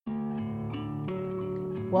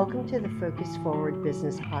Welcome to the Focus Forward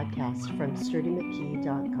Business Podcast from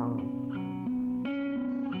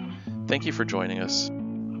SturdyMcKee.com. Thank you for joining us.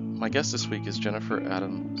 My guest this week is Jennifer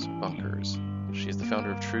Adams Bunkers. She is the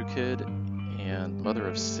founder of TrueKid and mother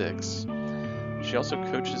of 6. She also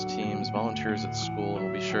coaches teams, volunteers at school, and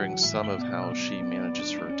will be sharing some of how she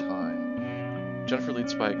manages her time. Jennifer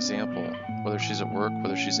leads by example, whether she's at work,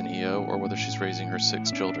 whether she's an EO, or whether she's raising her 6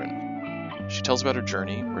 children. She tells about her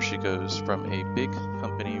journey, where she goes from a big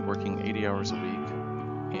company working 80 hours a week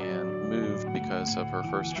and moved because of her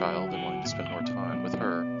first child and wanting to spend more time with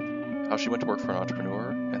her, how she went to work for an entrepreneur,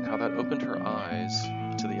 and how that opened her eyes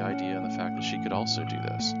to the idea and the fact that she could also do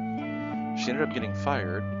this. She ended up getting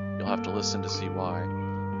fired, you'll have to listen to see why,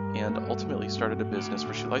 and ultimately started a business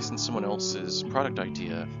where she licensed someone else's product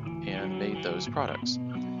idea and made those products.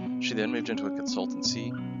 She then moved into a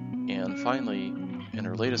consultancy, and finally, in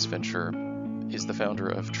her latest venture, is the founder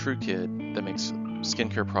of TrueKid that makes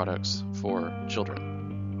skincare products for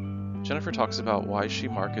children. Jennifer talks about why she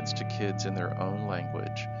markets to kids in their own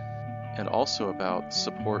language, and also about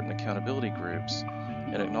support and accountability groups,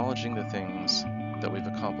 and acknowledging the things that we've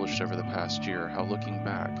accomplished over the past year, how looking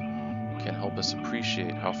back can help us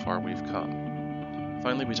appreciate how far we've come.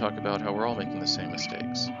 Finally, we talk about how we're all making the same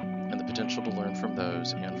mistakes, and the potential to learn from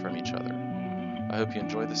those and from each other. I hope you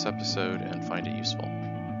enjoyed this episode and find it useful.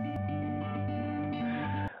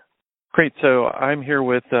 Great. So I'm here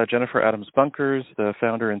with Jennifer Adams Bunkers, the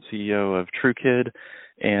founder and CEO of TrueKid,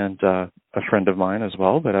 and a friend of mine as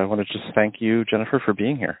well. But I want to just thank you, Jennifer, for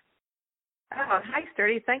being here. Oh, hi,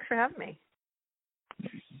 Sturdy. Thanks for having me.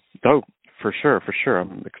 Oh, for sure.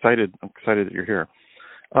 I'm excited that you're here.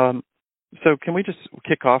 So can we just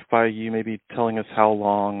kick off by you maybe telling me how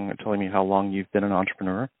long you've been an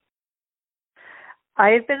entrepreneur?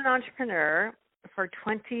 I've been an entrepreneur for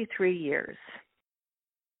 23 years.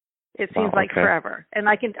 It seems like forever, and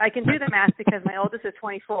I can do the math because my oldest is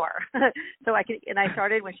 24. So I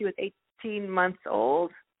started when she was 18 months old,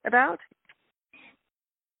 about.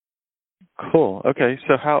 Cool. Okay.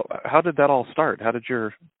 So how did that all start? How did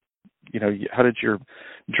your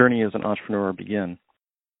journey as an entrepreneur begin?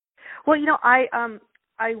 Well, I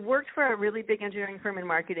worked for a really big engineering firm in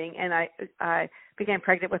marketing, and I became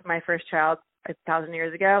pregnant with my first child 1,000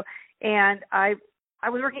 years ago, and I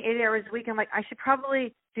was working 80 hours a week. I'm like, I should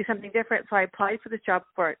probably do something different. So I applied for this job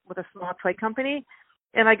with a small toy company,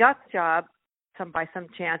 and I got the job by some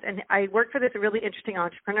chance. And I worked for this really interesting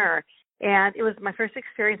entrepreneur, and it was my first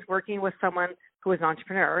experience working with someone who was an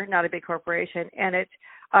entrepreneur, not a big corporation. And it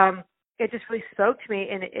just really spoke to me,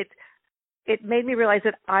 and it made me realize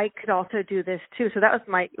that I could also do this too. So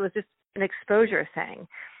it was just an exposure thing.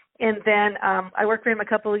 And then I worked for him a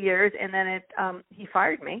couple of years, and then he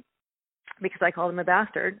fired me because I called him a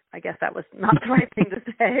bastard. I guess that was not the right thing to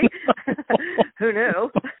say. Who knew?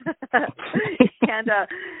 And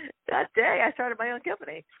that day I started my own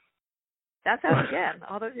company. That's how it began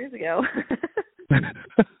all those years ago.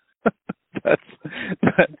 That's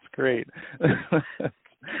great.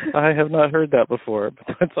 I have not heard that before,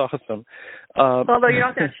 but that's awesome. Although you're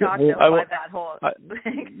not that shocked by that whole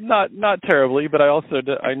thing. Not terribly, but I also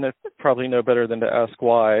probably know better than to ask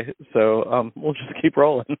why. So we'll just keep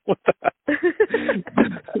rolling with that.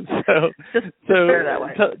 Just fair that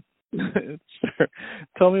way. Sure.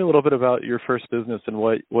 Tell me a little bit about your first business and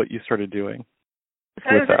what you started doing.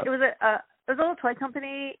 So it was a little toy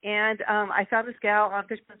company, and I found this gal on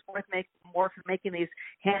Fisherman's Wharf making these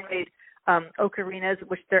handmade ocarinas,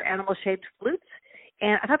 which they're animal-shaped flutes,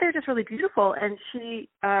 and I thought they were just really beautiful. And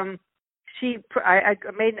I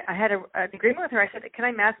had an agreement with her. I said, "Can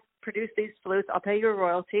I mass produce these flutes? I'll pay you a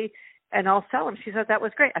royalty, and I'll sell them." She said that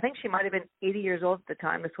was great. I think she might have been 80 years old at the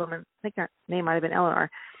time. This woman, I think her name might have been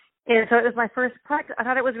Eleanor. And so it was my first product. I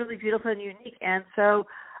thought it was really beautiful and unique. And so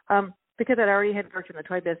because I already had worked in the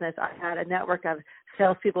toy business, I had a network of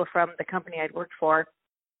salespeople from the company I'd worked for,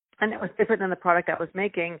 and it was different than the product I was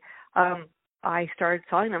making. I started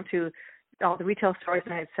selling them to all the retail stores,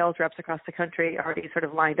 and I had sales reps across the country already sort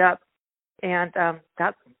of lined up. And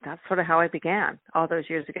that's sort of how I began all those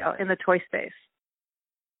years ago in the toy space.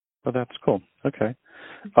 Oh, that's cool. Okay.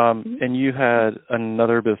 And you had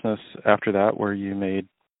another business after that where you made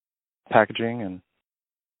packaging and...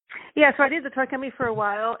 Yeah, so I did the toy company for a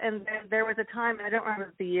while, and then there was a time, and I don't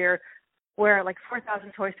remember the year, where like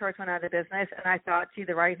 4,000 toy stores went out of business, and I thought, gee,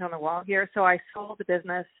 the writing's on the wall here. So I sold the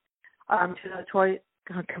business to the toy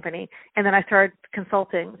company, and then I started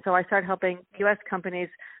consulting. So I started helping U.S. companies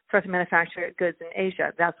start to manufacture goods in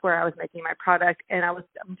Asia. That's where I was making my product, and I'm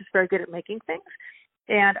just very good at making things.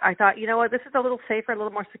 And I thought, you know what, this is a little safer, a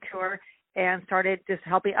little more secure, and started just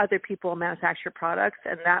helping other people manufacture products.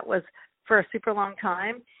 And that was for a super long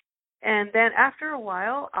time. And then after a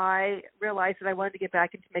while, I realized that I wanted to get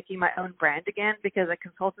back into making my own brand again, because a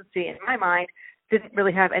consultancy, in my mind, didn't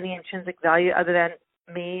really have any intrinsic value other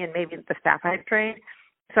than me and maybe the staff I had trained.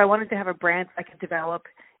 So I wanted to have a brand I could develop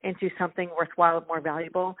into something worthwhile, more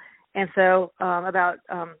valuable. And so about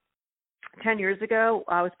 10 years ago,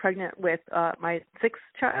 I was pregnant with my sixth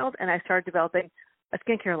child, and I started developing a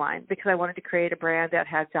skincare line because I wanted to create a brand that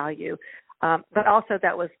had value, but also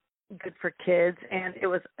that was good for kids. And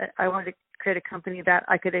I wanted to create a company that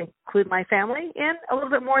I could include my family in a little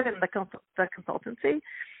bit more than the consultancy.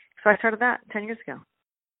 So I started that 10 years ago.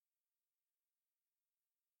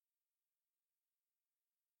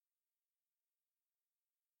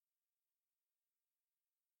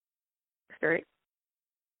 Very.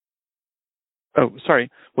 Oh, sorry.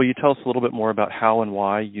 Will you tell us a little bit more about how and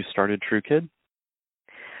why you started TrueKid?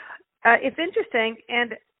 It's interesting,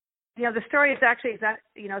 and the story is actually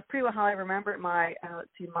it's pretty well how I remember it.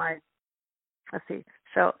 Let's see.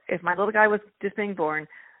 So if my little guy was just being born,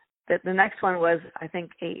 the next one was, I think,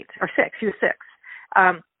 8 or 6. She was 6,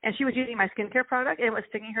 and she was using my skincare product, and it was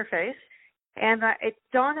stinging her face. And it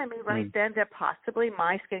dawned on me right then that possibly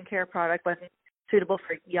my skincare product wasn't suitable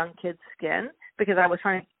for young kids' skin, because I was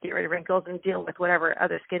trying to get rid of wrinkles and deal with whatever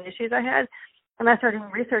other skin issues I had. And I started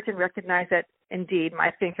doing research and recognized that, indeed,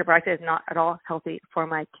 my skincare product is not at all healthy for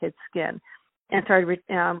my kids' skin. And started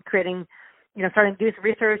starting to do some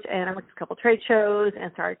research, and I went to a couple trade shows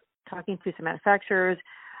and started talking to some manufacturers,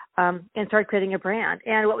 and started creating a brand.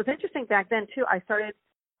 And what was interesting back then, too, I started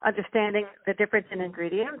understanding the difference in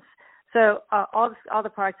ingredients. So all the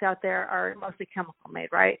products out there are mostly chemical made,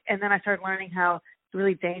 right? And then I started learning how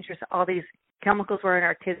really dangerous all these chemicals were in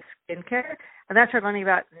our kids' skincare. And then I started learning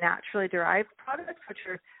about naturally derived products, which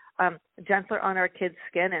are gentler on our kids'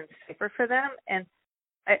 skin and safer for them. And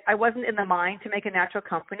I wasn't in the mind to make a natural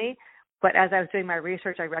company, but as I was doing my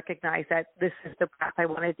research, I recognized that this is the path I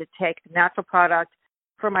wanted to take: a natural product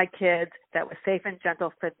for my kids that was safe and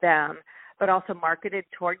gentle for them, but also marketed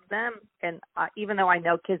towards them. And even though I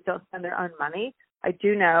know kids don't spend their own money, I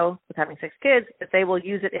do know, with having 6 kids, that they will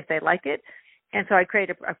use it if they like it. And so I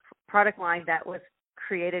created a product line that was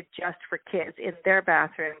created just for kids in their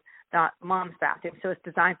bathroom, not mom's bathroom. So it's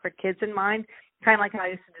designed for kids in mind, kind of like how I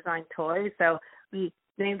used to design toys. So we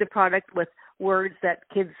named the product with words that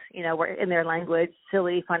kids, were in their language: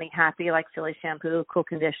 silly, funny, happy, like silly shampoo, cool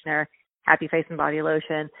conditioner, happy face and body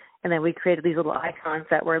lotion. And then we created these little icons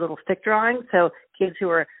that were little stick drawings. So kids who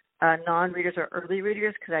were non-readers or early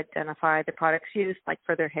readers could identify the products used, like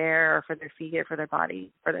for their hair or for their feet or for their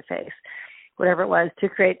body, for their face, whatever it was, to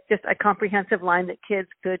create just a comprehensive line that kids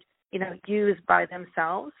could, use by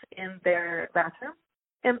themselves in their bathroom.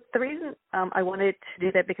 And the reason I wanted to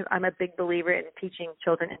do that, because I'm a big believer in teaching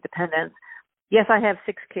children independence. Yes, I have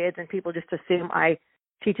 6 kids, and people just assume I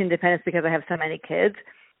teach independence because I have so many kids.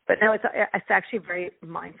 But no, it's actually very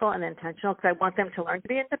mindful and intentional, because I want them to learn to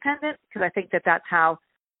be independent, because I think that that's how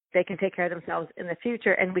they can take care of themselves in the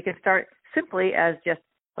future. And we can start simply as just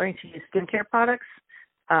learning to use skincare products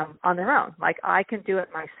on their own. Like, I can do it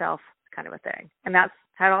myself, kind of a thing. And that's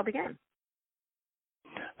how it all began.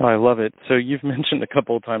 Oh, I love it. So you've mentioned a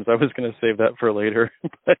couple of times, I was going to save that for later,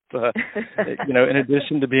 but, in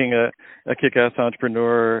addition to being a kick-ass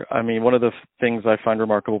entrepreneur, I mean, one of the things I find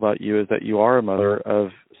remarkable about you is that you are a mother of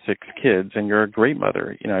 6 kids, and you're a great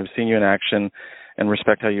mother. I've seen you in action and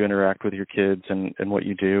respect how you interact with your kids and what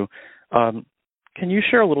you do. Can you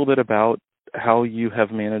share a little bit about how you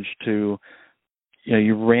have managed to,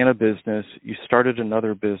 you ran a business, you started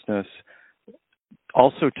another business,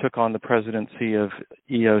 also took on the presidency of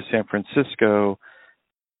EO San Francisco,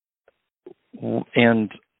 and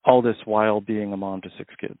all this while being a mom to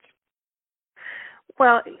 6 kids?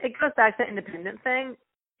 Well, it goes back to the independent thing.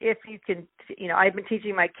 If you can, I've been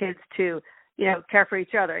teaching my kids to, care for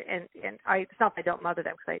each other, and it's not that I don't mother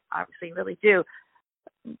them, because I obviously really do,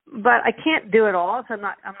 but I can't do it all, so I'm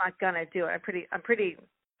not gonna do it. I'm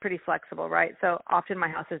pretty flexible, right? So often my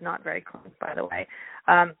house is not very clean, by the way,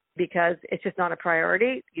 because it's just not a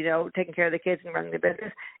priority, taking care of the kids and running the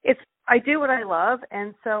business. I do what I love,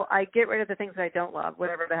 and so I get rid of the things that I don't love,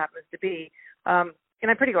 whatever that happens to be. And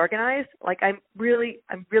I'm pretty organized. Like, I'm really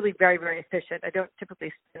very, very efficient. I don't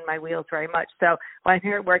typically spin my wheels very much. So when I'm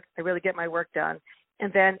here at work, I really get my work done.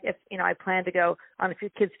 And then if, I plan to go on a few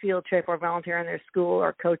kids' field trip or volunteer in their school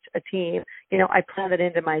or coach a team, I plan it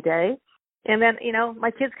into my day. And then, my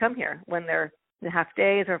kids come here when they're in half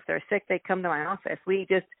days, or if they're sick, they come to my office. We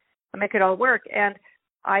just make it all work. And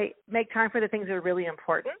I make time for the things that are really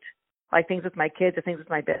important, like things with my kids or things with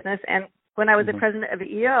my business. And when I was the president of the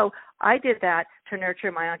EO, I did that to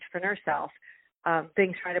nurture my entrepreneur self.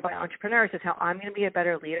 being surrounded by entrepreneurs is how I'm going to be a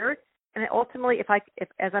better leader. And ultimately, if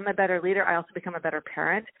as I'm a better leader, I also become a better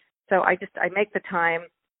parent. So I make the time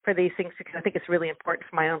for these things because I think it's really important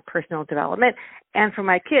for my own personal development and for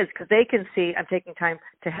my kids, because they can see I'm taking time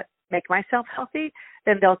to make myself healthy.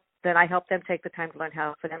 Then I help them take the time to learn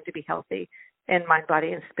how for them to be healthy in mind,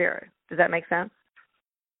 body, and spirit. Does that make sense?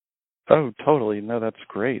 Oh, totally. No, that's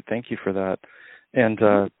great. Thank you for that. And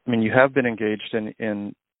I mean, you have been engaged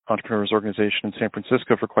in Entrepreneurs Organization in San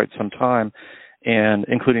Francisco for quite some time, and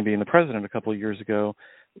including being the president a couple of years ago.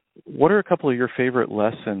 What are a couple of your favorite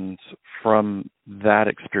lessons from that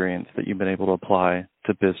experience that you've been able to apply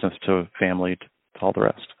to business, to family, to all the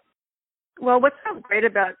rest? Well, what's so great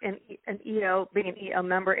about being an EO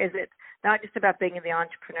member is it's not just about being the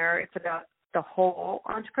entrepreneur. It's about the whole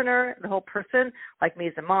entrepreneur, the whole person, like me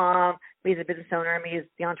as a mom, me as a business owner, me as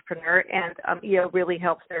the entrepreneur. And EO really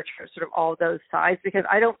helps nurture sort of all those sides, because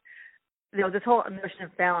I don't, this whole notion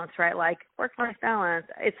of balance, right? Like work-life balance.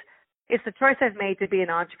 It's the choice I've made to be an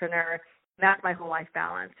entrepreneur. That's my whole life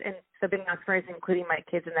balance. And so being an entrepreneur is including my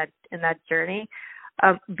kids in that journey.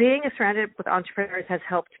 Being surrounded with entrepreneurs has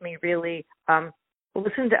helped me really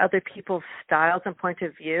listen to other people's styles and point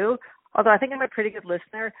of view. Although I think I'm a pretty good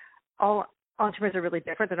listener, all entrepreneurs are really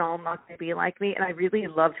different. They're all not going to be like me. And I really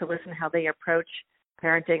love to listen to how they approach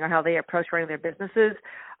parenting or how they approach running their businesses,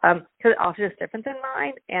 because it also is different than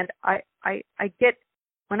mine. And I get,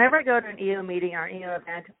 whenever I go to an EO meeting or an EO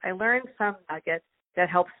event, I learn some nugget that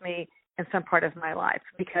helps me in some part of my life,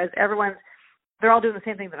 because they're all doing the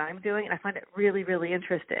same thing that I'm doing, and I find it really, really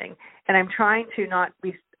interesting. And I'm trying to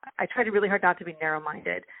I try really hard not to be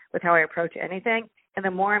narrow-minded with how I approach anything. And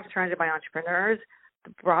the more I'm surrounded by entrepreneurs,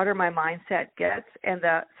 the broader my mindset gets, and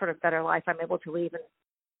the sort of better life I'm able to lead and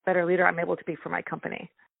better leader I'm able to be for my company.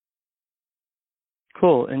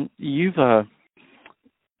 Cool. And you've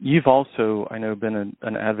also, I know, been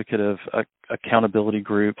an advocate of accountability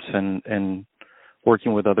groups and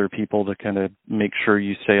working with other people to kind of make sure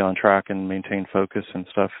you stay on track and maintain focus and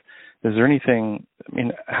stuff. Is there anything, I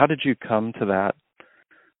mean, how did you come to that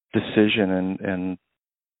decision and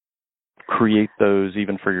create those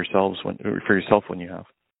even for yourself when you have?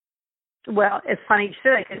 Well, it's funny you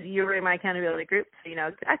say that, because you were in my accountability group, so you know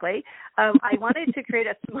exactly. I wanted to create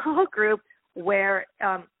a small group where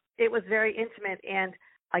it was very intimate, and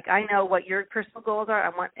like I know what your personal goals are, I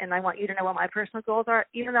want you to know what my personal goals are.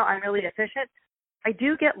 Even though I'm really efficient, I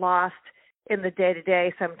do get lost in the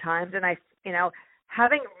day-to-day sometimes, and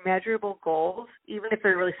having measurable goals, even if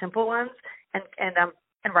they're really simple ones,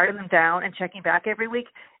 and writing them down and checking back every week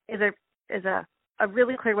is a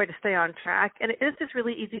really clear way to stay on track. And it is just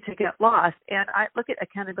really easy to get lost. And I look at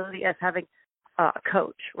accountability as having a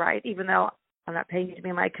coach, right? Even though I'm not paying you to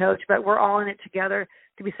be my coach, but we're all in it together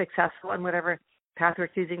to be successful in whatever path we're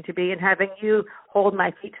choosing to be. And having you hold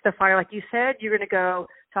my feet to the fire, like you said, you're going to go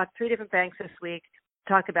talk to 3 different banks this week,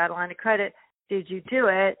 talk about a line of credit. Did you do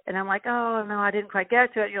it? And I'm like, oh, no, I didn't quite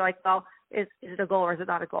get to it. You're like, well, is it a goal or is it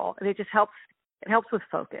not a goal? And it just helps. It helps with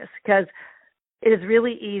focus, because it is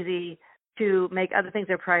really easy to make other things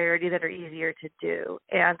a priority that are easier to do.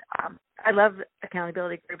 And I love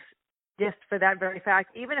accountability groups just for that very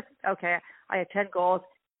fact. Even if, okay, I have 10 goals,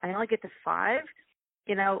 I only get to 5,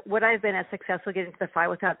 would I have been as successful getting to the 5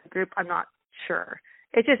 without the group? I'm not sure.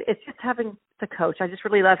 It's just having the coach. I just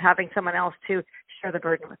really love having someone else to share the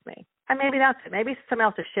burden with me. And maybe that's it. Maybe someone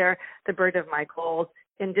else to share the burden of my goals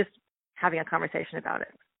and just having a conversation about it.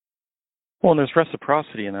 Well, and there's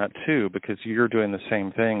reciprocity in that too, because you're doing the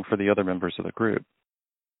same thing for the other members of the group.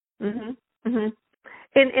 Mhm. Mhm.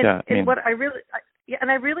 And what I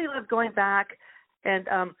really love going back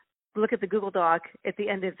and look at the Google Doc at the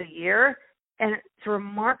end of the year, and it's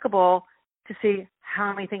remarkable to see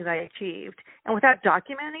how many things I achieved. And without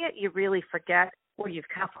documenting it, you really forget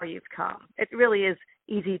how far you've come. It really is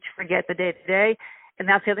easy to forget the day to day. And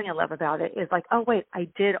that's the other thing I love about it is like, oh, wait, I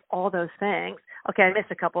did all those things. Okay, I missed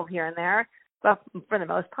a couple here and there, but for the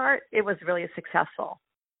most part, it was really successful.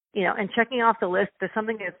 And checking off the list, there's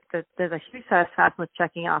a huge satisfaction with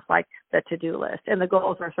checking off like the to-do list, and the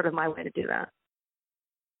goals are sort of my way to do that.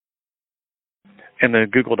 And the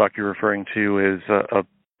Google Doc you're referring to is a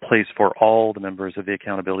place for all the members of the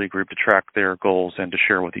accountability group to track their goals and to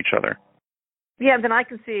share with each other. Yeah, then I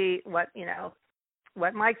can see what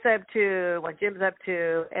Mike's up to, what Jim's up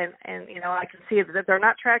to, and I can see that they're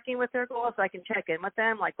not tracking with their goals, so I can check in with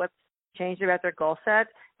them, like what's changed about their goal set,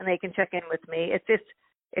 and they can check in with me.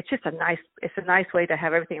 It's just a nice way to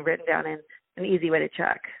have everything written down and an easy way to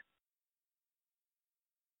check.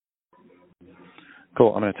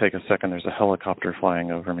 Cool. I'm going to take a second. There's a helicopter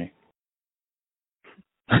flying over me.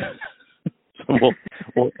 So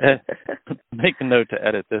we'll make a note to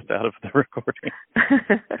edit this out of the recording.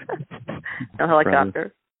 No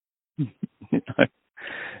helicopter.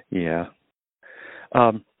 Yeah.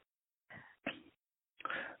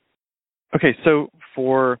 Okay, so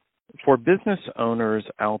for business owners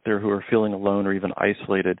out there who are feeling alone or even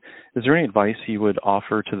isolated, is there any advice you would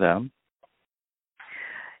offer to them?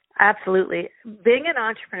 Absolutely. Being an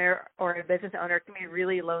entrepreneur or a business owner can be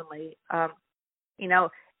really lonely,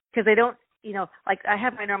 because they don't, like I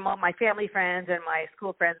have my family friends and my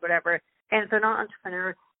school friends, whatever, and if they're not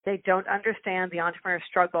entrepreneur, they don't understand the entrepreneur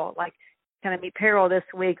struggle. Like, can I meet payroll this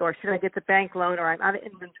week, or should I get the bank loan, or I'm out of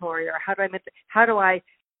inventory, or how do I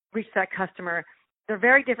reach that customer? They're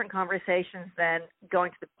very different conversations than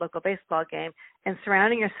going to the local baseball game. And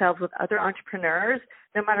surrounding yourselves with other entrepreneurs,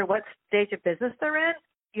 no matter what stage of business they're in,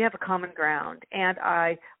 you have a common ground. And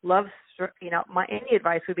I love, any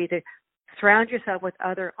advice would be to surround yourself with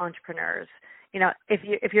other entrepreneurs.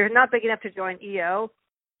 If you're not big enough to join EO,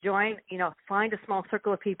 find a small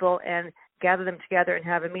circle of people and gather them together and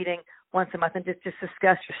have a meeting once a month and just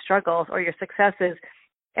discuss your struggles or your successes,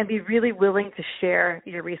 and be really willing to share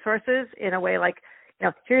your resources in a way like,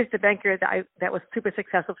 here's the banker that was super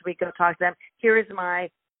successful for me, go talk to them. Here's my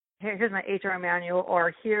HR manual,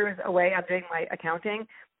 or here's a way I'm doing my accounting.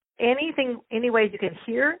 Any way you can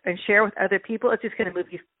hear and share with other people, it's just going to move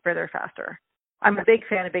you further faster. I'm a big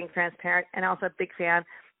fan of being transparent, and also a big fan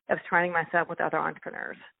of surrounding myself with other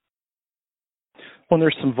entrepreneurs. Well,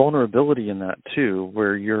 there's some vulnerability in that too,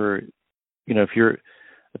 where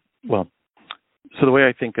so the way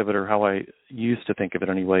I think of it, or how I used to think of it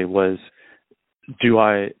anyway, was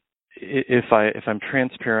if I'm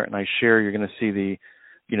transparent and I share, you're going to see the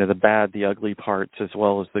bad, the ugly parts as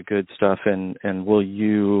well as the good stuff, and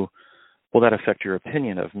will that affect your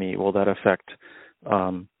opinion of me? Will that affect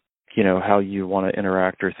how you want to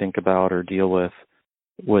interact or think about or deal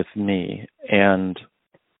with me? And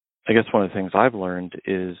I guess one of the things I've learned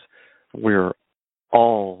is we're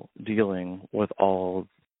all dealing with all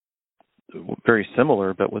very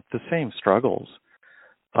similar, but with the same struggles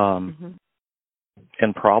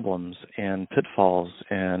and problems and pitfalls.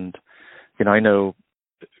 And, I know,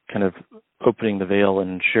 kind of opening the veil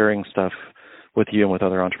and sharing stuff with you and with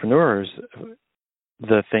other entrepreneurs,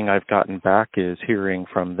 the thing I've gotten back is hearing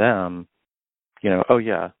from them, oh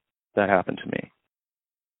yeah, that happened to me.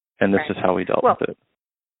 And this is how we dealt with it.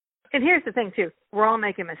 And here's the thing too, we're all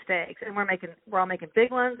making mistakes, and we're all making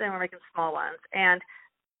big ones and we're making small ones. And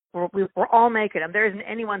we're all making them. There isn't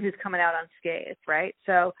anyone who's coming out unscathed, right?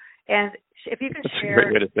 So, and if you can share, that's a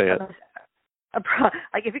great way to say it.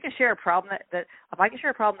 If you can share a problem that if I can share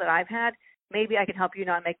a problem that I've had, maybe I can help you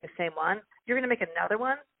not make the same one. You're going to make another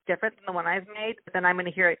one different than the one I've made, but then I'm going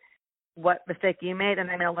to hear what mistake you made,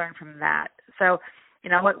 and I'm going to learn from that. So,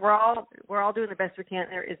 what we're all doing the best we can.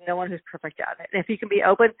 There is no one who's perfect at it. And if you can be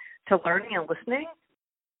open to learning and listening,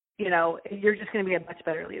 you're just going to be a much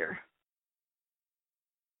better leader.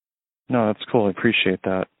 No, that's cool. I appreciate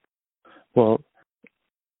that. Well,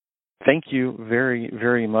 thank you very,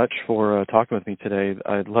 very much for talking with me today.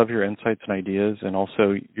 I love your insights and ideas, and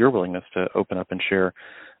also your willingness to open up and share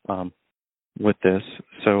with this.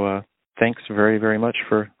 So thanks very, very much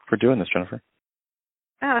for doing this, Jennifer.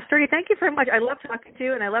 Sturdy, thank you very much. I love talking to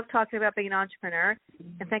you, and I love talking about being an entrepreneur,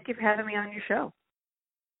 and thank you for having me on your show.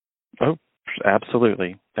 Oh,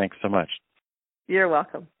 absolutely. Thanks so much. You're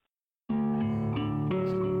welcome.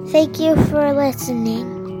 Thank you for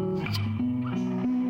listening.